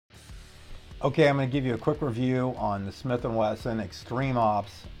Okay, I'm going to give you a quick review on the Smith & Wesson Extreme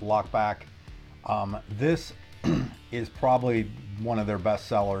Ops Lockback. This is probably one of their best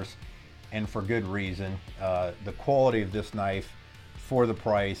sellers, and for good reason. The quality of this knife for the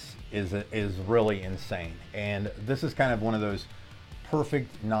price is really insane. And this is kind of one of those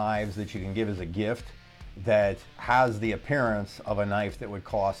perfect knives that you can give as a gift that has the appearance of a knife that would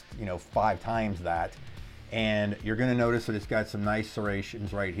cost, 5 times that. And you're going to notice that it's got some nice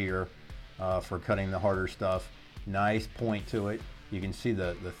serrations right here for cutting the harder stuff. Nice point to it. You can see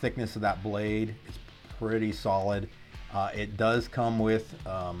the thickness of that blade. It's pretty solid. It does come with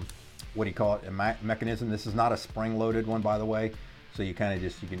what do you call it, a mechanism. This is not a spring-loaded one, by the way. So you can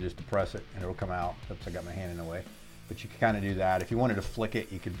just depress it and it'll come out. Oops, I got my hand in the way. But you can kind of do that. If you wanted to flick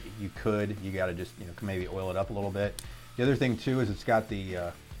it, you could. You got to just maybe oil it up a little bit. The other thing too is it's got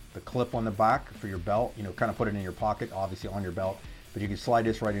the clip on the back for your belt. Kind of put it in your pocket, obviously on your belt. But you can slide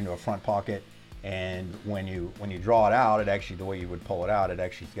this right into a front pocket, and when you draw it out, the way you would pull it out, it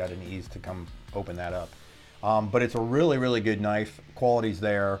actually's got an ease to come open that up. But it's a really good knife. Quality's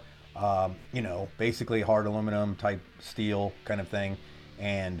there. Basically hard aluminum type steel kind of thing,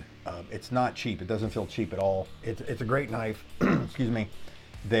 and it's not cheap. It doesn't feel cheap at all. It's a great knife, excuse me,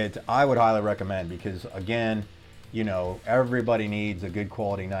 that I would highly recommend because again, everybody needs a good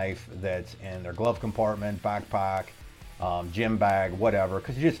quality knife that's in their glove compartment, backpack, gym bag, whatever,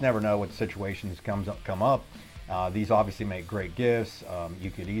 because you just never know what situations come up. These obviously make great gifts. You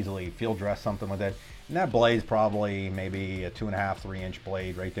could easily field dress something with it. And that blade's probably maybe a 2.5, 3-inch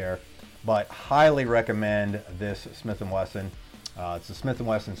blade right there. But highly recommend this Smith & Wesson. It's the Smith &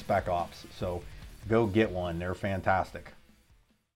 Wesson Spec Ops. So go get one. They're fantastic.